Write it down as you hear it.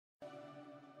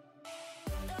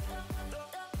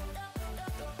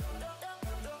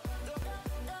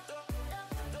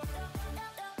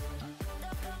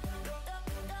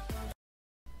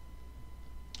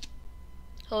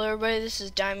Hello everybody, this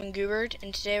is Diamondgoobird,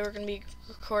 and today we're going to be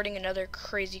recording another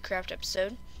crazy craft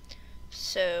episode.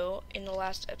 So, in the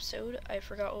last episode, I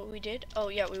forgot what we did. Oh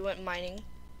yeah, we went mining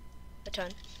a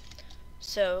ton.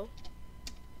 So,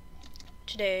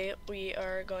 today we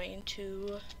are going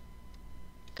to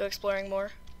go exploring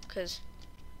more, because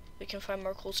we can find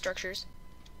more cool structures.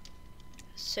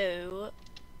 So,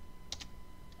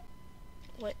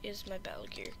 what is my battle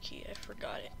gear key? I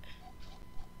forgot it.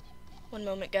 One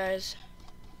moment, guys.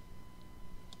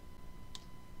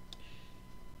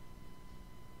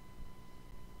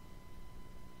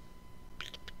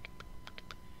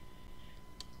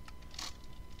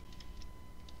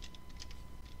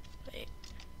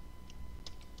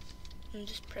 I'm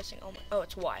just pressing all my, oh,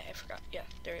 it's Y, I forgot. Yeah,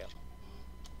 there we go.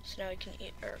 So now we can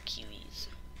eat our kiwis.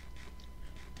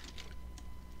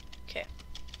 Okay,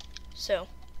 so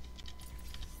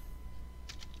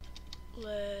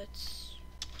where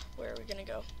are we gonna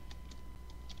go?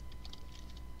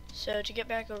 So to get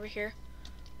back over here,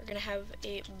 we're gonna have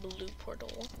a blue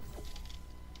portal.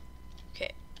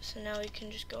 Okay, so now we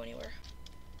can just go anywhere.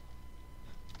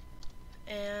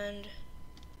 And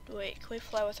wait, can we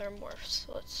fly with our morphs?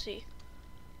 Let's see.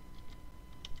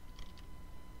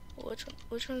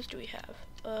 Which ones do we have?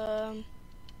 No,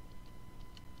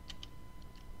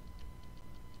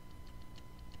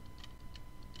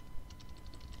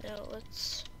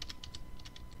 let's.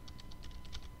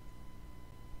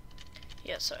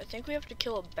 Yeah, so I think we have to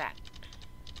kill a bat.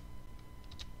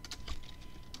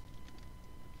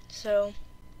 So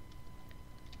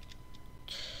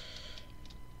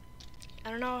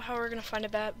I don't know how we're gonna find a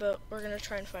bat, but we're gonna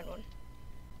try and find one.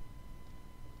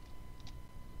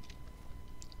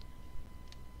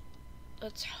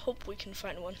 Let's hope we can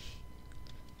find one.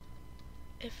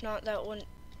 If not, that wouldn't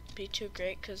be too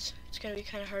great, because it's going to be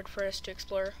kind of hard for us to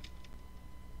explore.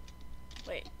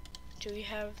 Wait, do we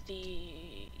have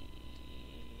the...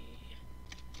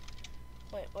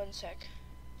 Wait, one sec.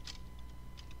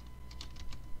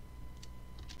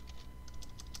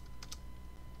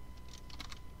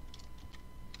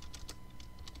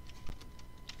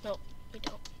 Nope, we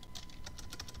don't.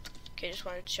 Okay, just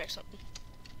wanted to check something.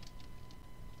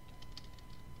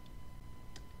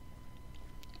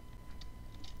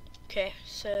 Okay,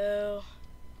 so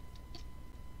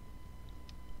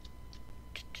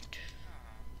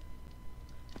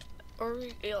or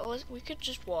we could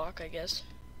just walk, I guess.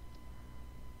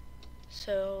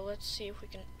 So let's see if we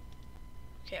can.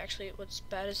 Okay, actually, what's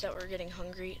bad is that we're getting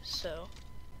hungry, so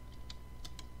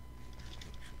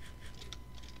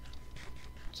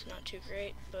it's not too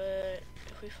great. But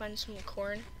if we find some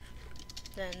corn,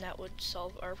 then that would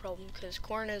solve our problem, because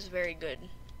corn is very good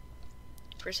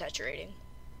for saturating.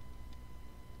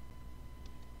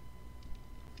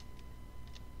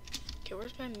 Okay,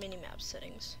 where's my minimap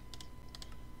settings?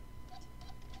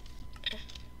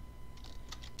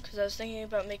 Because I was thinking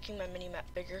about making my minimap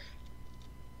bigger.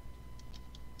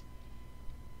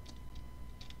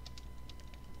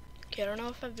 Okay, I don't know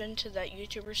if I've been to that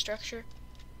YouTuber structure,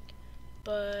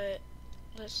 but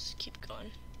let's keep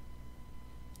going.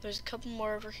 There's a couple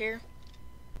more over here,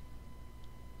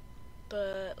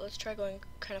 but let's try going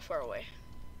kind of far away.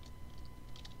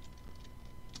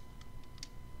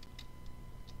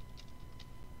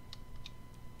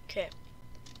 Okay,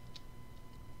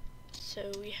 so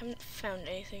we haven't found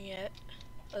anything yet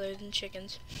other than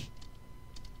chickens.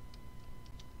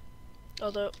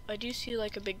 Although I do see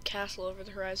like a big castle over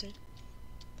the horizon.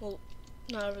 Well,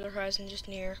 not over the horizon, just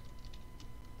near.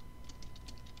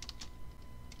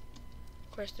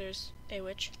 Of course there's a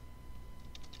witch.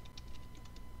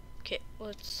 Okay,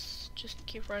 let's just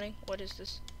keep running. What is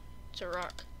this? It's a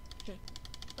rock.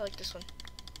 I like this one.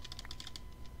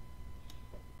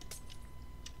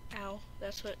 Ow,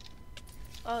 that's what,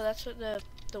 oh, that's what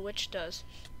the witch does.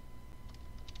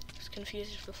 I was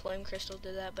confused if the flame crystal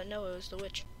did that, but no, it was the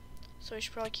witch. So we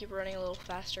should probably keep running a little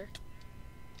faster.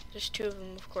 There's two of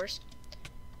them, of course,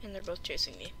 and they're both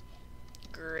chasing me.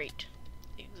 Great.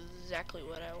 Exactly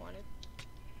what I wanted.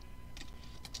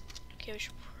 Okay, we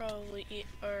should probably eat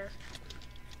our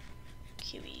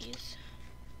kiwis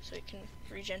so we can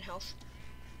regen health.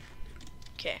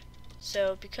 Okay,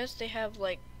 so because they have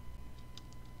like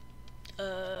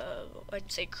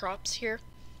I'd say crops here,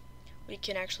 we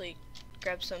can actually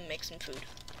grab some, make some food.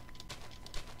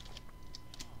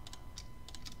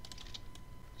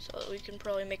 So we can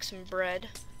probably make some bread.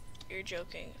 You're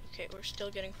joking. Okay, we're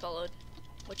still getting followed,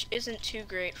 which isn't too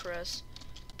great for us,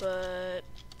 but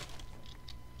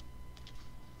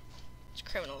it's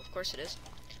criminal, of course it is.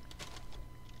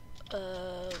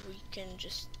 We can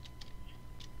just...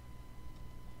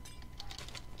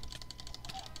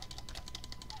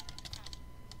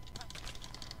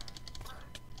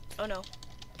 Oh no.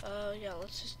 Yeah,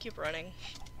 let's just keep running.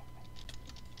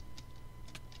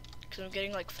 Because I'm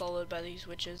getting, like, followed by these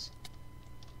witches.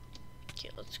 Okay,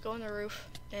 let's go on the roof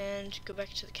and go back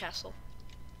to the castle.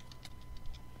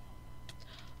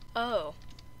 Oh.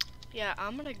 Yeah,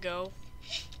 I'm gonna go.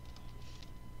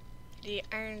 The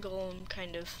iron golem,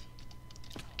 kind of.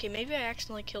 Okay, maybe I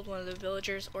accidentally killed one of the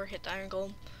villagers or hit the iron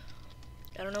golem.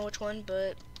 I don't know which one,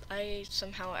 but I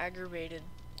somehow aggravated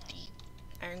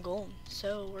the iron golem.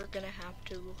 So we're gonna have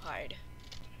to hide.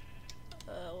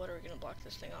 What are we gonna block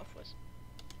this thing off with?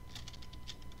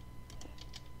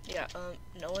 Yeah,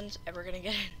 no one's ever gonna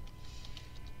get in.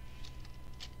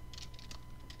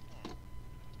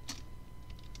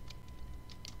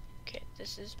 Okay,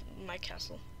 this is my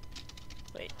castle.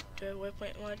 Wait, do I have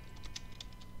waypoint mod?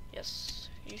 Yes,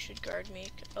 you should guard me.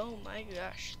 Oh my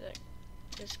gosh, that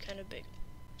is kind of big.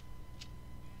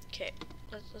 Okay,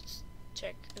 let's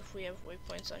check if we have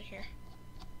waypoints on here.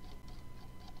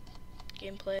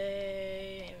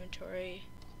 Gameplay, inventory.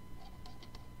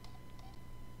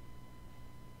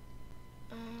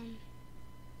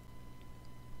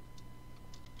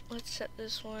 Let's set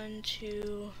this one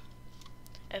to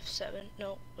F7.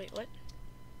 No, wait, what?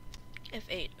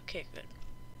 F8. Okay, good.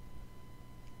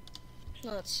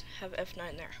 Let's have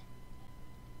F9 there.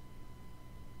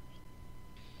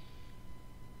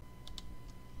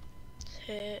 Let's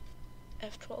hit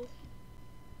F12.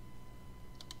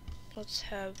 Let's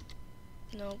have,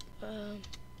 nope,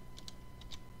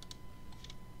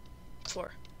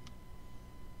 4.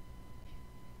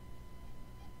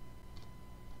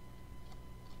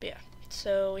 But yeah,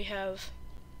 so we have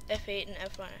F8 and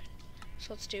F9.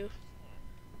 So let's do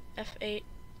F8,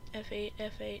 F8,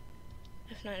 F8,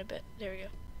 F9 a bit. There we go.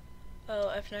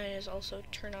 Oh, F9 is also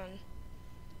turn on.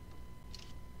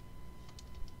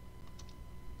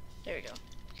 There we go.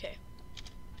 Okay.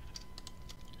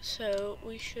 So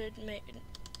we should make.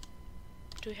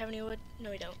 Do we have any wood? No,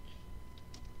 we don't.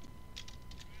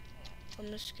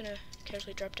 I'm just gonna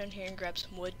casually drop down here and grab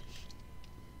some wood.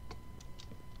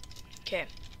 Okay.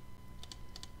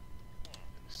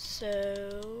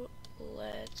 So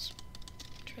let's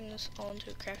turn this all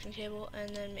into a crafting table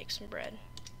and then make some bread.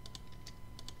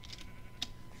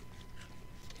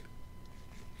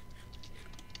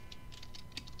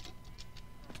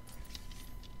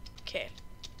 Okay.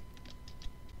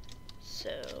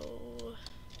 So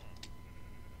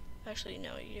actually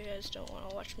no, you guys don't want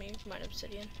to watch me mine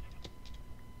obsidian.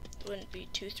 It wouldn't be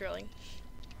too thrilling.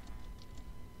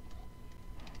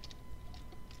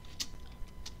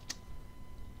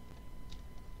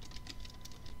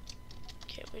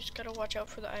 We just gotta watch out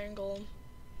for the iron golem.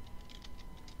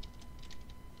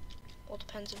 Well,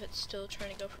 depends if it's still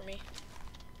trying to go for me.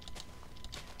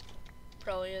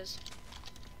 Probably is.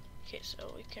 Okay,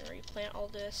 so we can replant all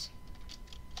this,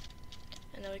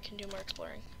 and then we can do more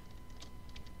exploring.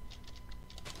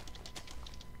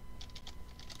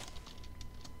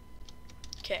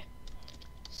 Okay,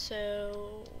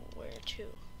 so where to?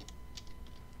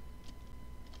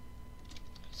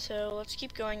 So let's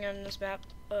keep going on this map.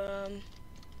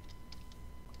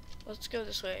 Let's go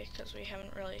this way, because we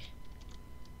haven't really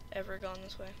ever gone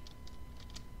this way.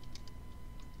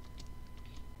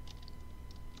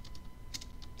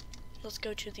 Let's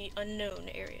go to the unknown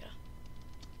area.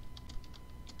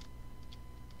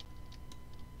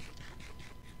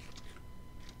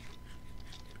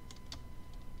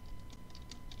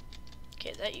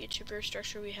 Okay, that YouTuber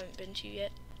structure we haven't been to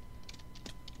yet.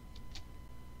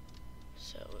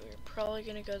 So we're probably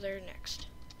gonna go there next.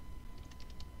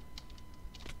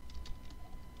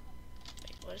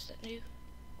 Wait, what does that do?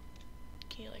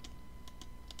 Can you like...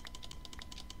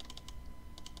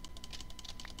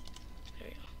 There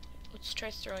we go. Let's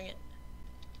try throwing it.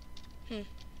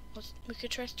 We could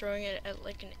try throwing it at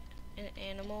like an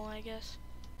animal, I guess.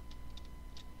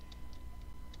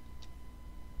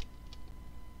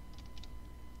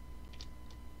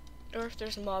 Or if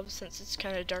there's a mob, since it's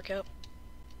kind of dark out.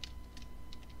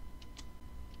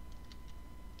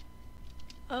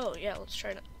 Oh yeah, let's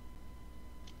try to.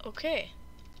 Okay.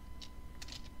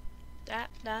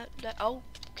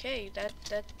 Okay, that.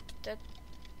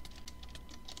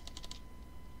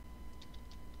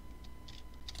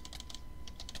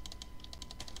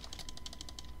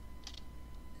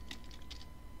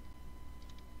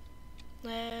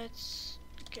 Let's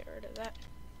get rid of that.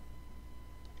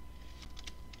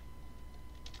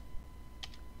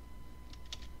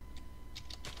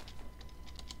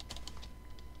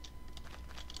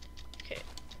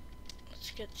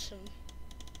 get some,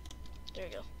 there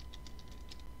you go.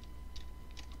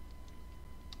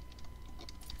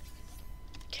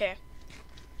 Okay,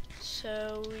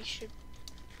 so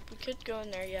we could go in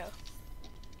there, yeah.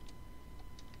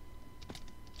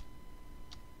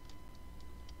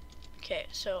 Okay,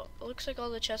 so it looks like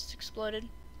all the chests exploded.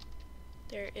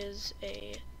 There is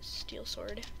a steel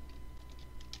sword.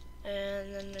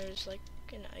 And then there's like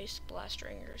an ice blast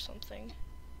ring or something.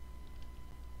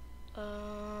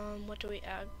 What do we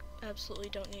add? Absolutely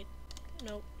don't need.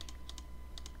 Nope.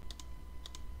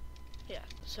 Yeah,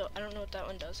 so I don't know what that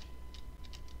one does.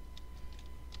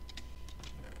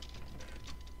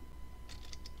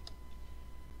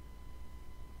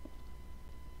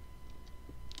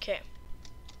 Okay.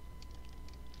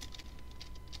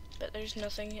 But there's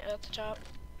nothing at the top.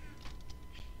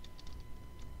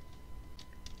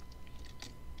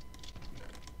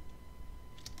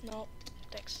 No,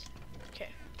 thanks. Okay.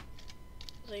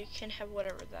 So you can have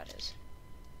whatever that is.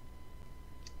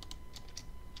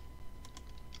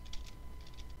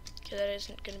 Okay, that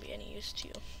isn't going to be any use to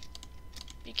you.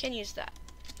 You can use that.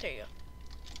 There you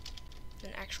go.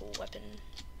 An actual weapon.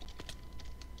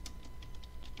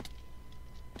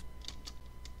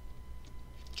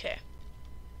 Okay.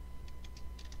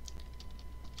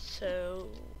 So,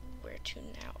 where to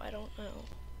now? I don't know.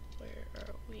 Where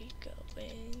are we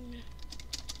going?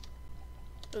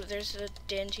 Oh, there's a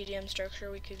Dan TDM structure.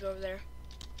 We could go over there.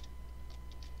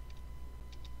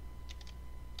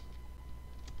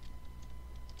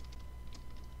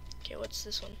 Okay, what's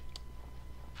this one?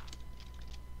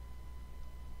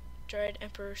 Dried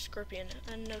Emperor Scorpion.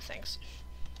 No thanks.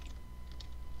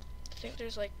 I think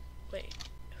there's like, wait,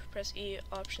 press E,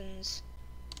 options,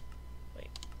 wait,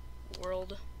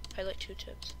 world, highlight 2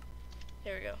 tips.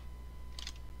 There we go.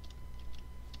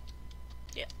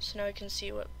 Yeah, so now we can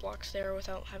see what blocks there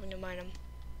without having to mine them.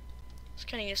 It's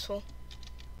kind of useful.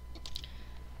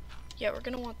 Yeah, we're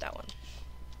gonna want that one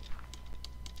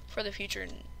for the future.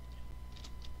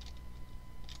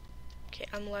 Okay,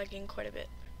 I'm lagging quite a bit,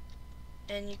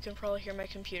 and you can probably hear my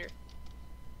computer.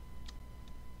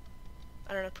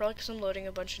 I don't know, probably because I'm loading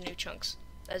a bunch of new chunks,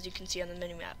 as you can see on the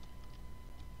mini-map.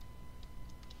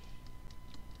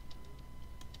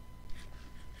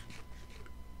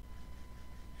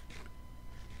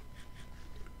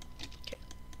 Okay,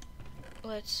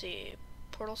 let's see,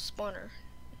 portal spawner,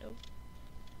 nope,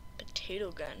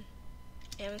 potato gun,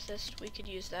 amethyst, we could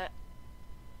use that.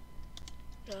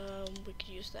 We could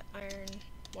use that iron,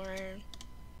 more iron.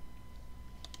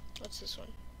 What's this one?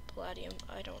 Palladium,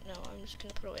 I don't know, I'm just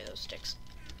gonna put away those sticks.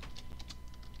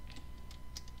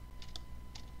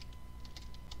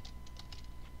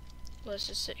 Let's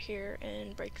just sit here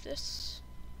and break this.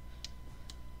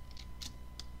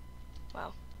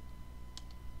 Wow.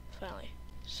 Finally.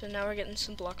 So now we're getting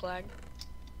some block lag.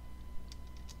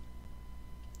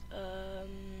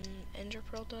 Ender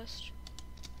pearl dust.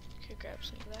 Could grab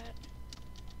some of that.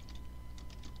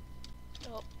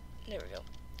 Oh, there we go.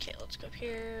 Okay, let's go up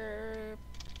here.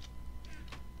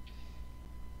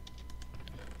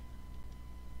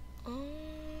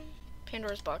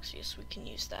 Pandora's box, yes, we can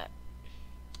use that.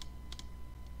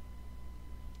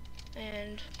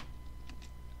 And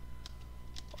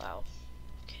wow.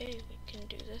 Okay, we can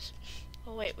do this.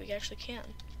 Oh wait, we actually can.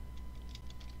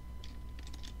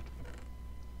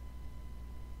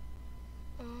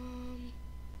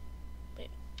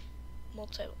 Wait.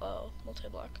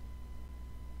 Multi-block.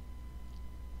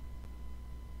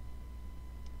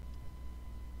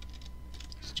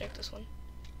 Let's check this one.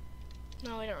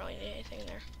 No, we don't really need anything in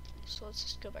there. So let's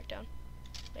just go back down.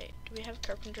 Wait, do we have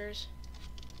carpenters?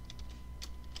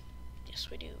 Yes,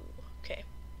 we do. Okay.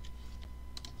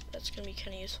 That's gonna be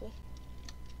kinda useful.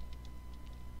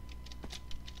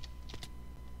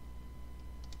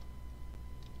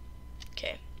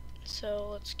 Okay, so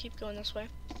let's keep going this way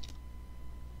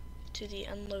to the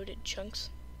unloaded chunks.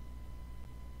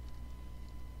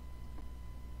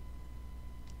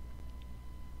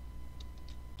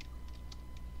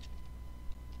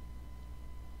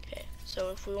 Okay, so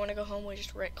if we want to go home, we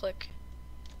just right click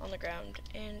on the ground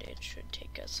and it should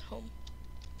take us home.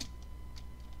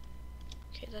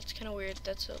 Okay, that's kind of weird.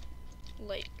 That's a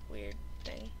light weird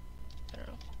thing. I don't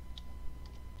know.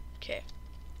 Okay,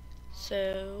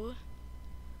 so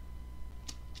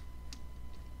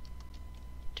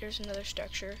there's another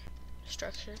structure.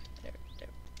 There,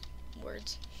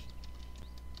 words.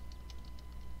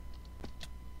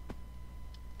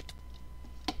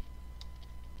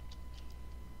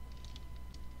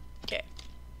 Okay,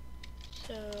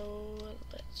 so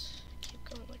let's keep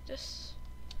going like this.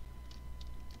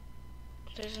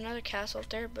 There's another castle up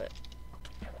there, but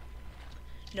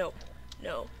no,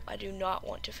 No, I do not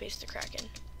want to face the Kraken.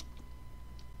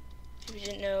 If you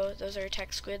didn't know, those are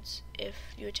attack squids. If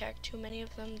you attack too many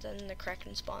of them, then the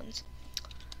Kraken spawns.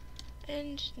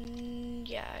 And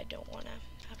yeah, I don't want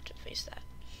to have to face that.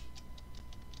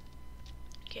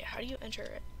 Okay, how do you enter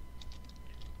it?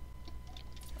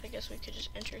 I guess we could just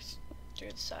enter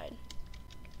through the side.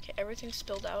 Okay, everything's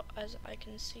spilled out as I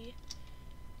can see.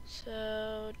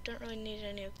 So, don't really need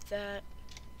any of that.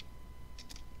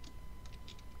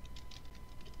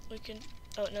 We can,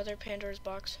 oh, another Pandora's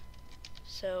box.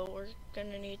 So, we're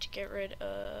gonna need to get rid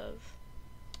of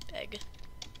egg.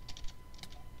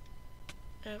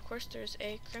 And of course there's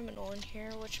a criminal in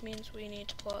here, which means we need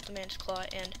to pull out the mantis claw,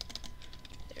 and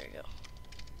there we go.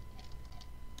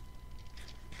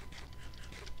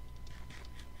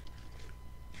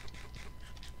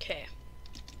 Okay,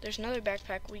 there's another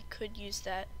backpack, we could use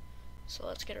that, so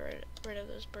let's get rid of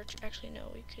those birch. Actually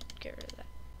no, we could get rid of that.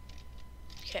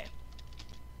 Okay,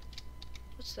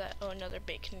 what's that? Oh, another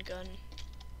bacon gun.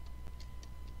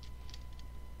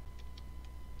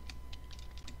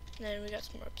 And then we got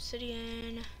some more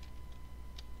obsidian.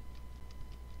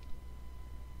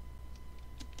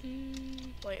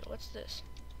 Wait, what's this?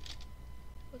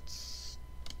 Let's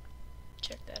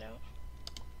check that out.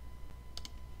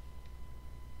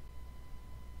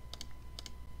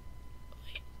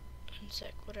 Wait, one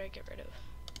sec, what did I get rid of?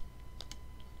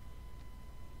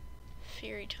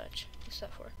 Fury touch, what's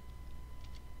that for?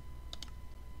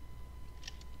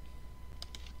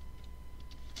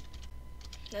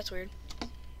 That's weird.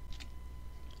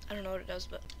 I don't know what it does,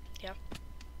 but yeah.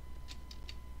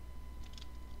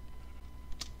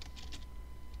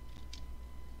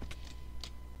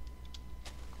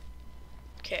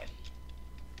 Okay.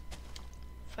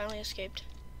 Finally escaped.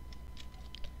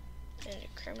 And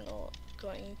a criminal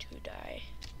going to die.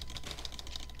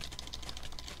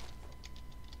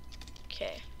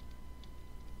 Okay.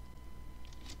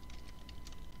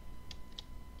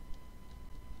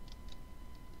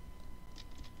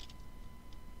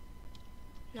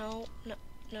 No, no,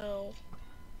 no.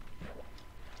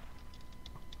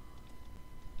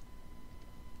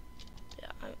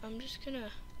 Yeah, I'm just gonna...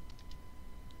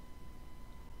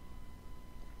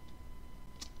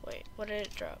 Wait, what did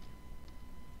it drop?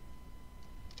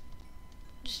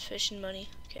 Just fish and money,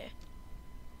 okay.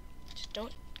 Just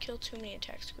don't kill too many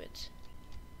attack squids.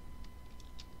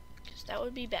 Because that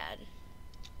would be bad.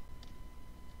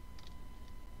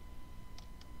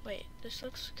 Wait, this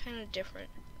looks kind of different.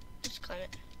 Let's climb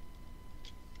it.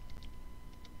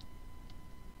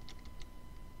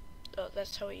 Oh,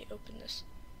 that's how we open this.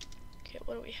 Okay,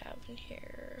 what do we have in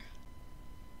here?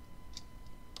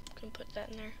 Can put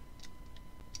that in there.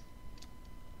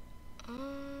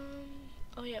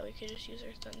 Oh yeah, we could just use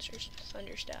our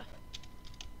thunder staff.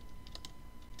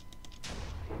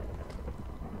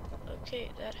 Okay,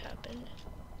 that happened.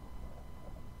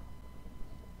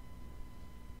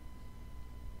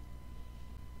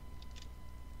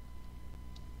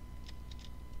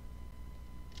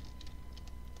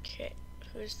 Okay,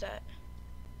 who's that?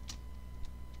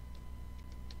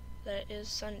 That is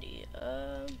Sunday.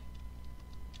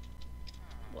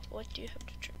 What do you have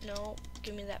to no,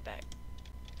 give me that back.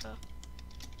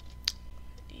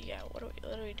 Yeah, what do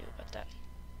we do about that?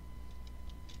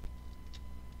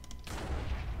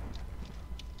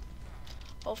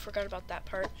 Oh, forgot about that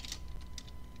part.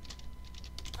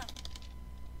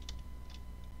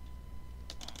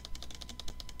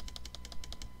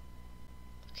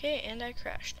 Okay, and I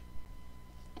crashed.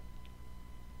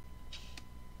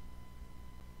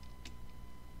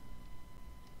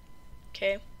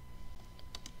 Okay.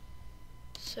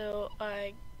 So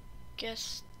I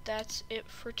guess that's it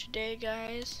for today,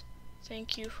 guys.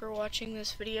 Thank you for watching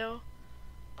this video.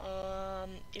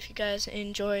 If you guys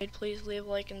enjoyed, please leave a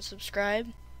like and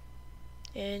subscribe.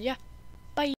 And yeah.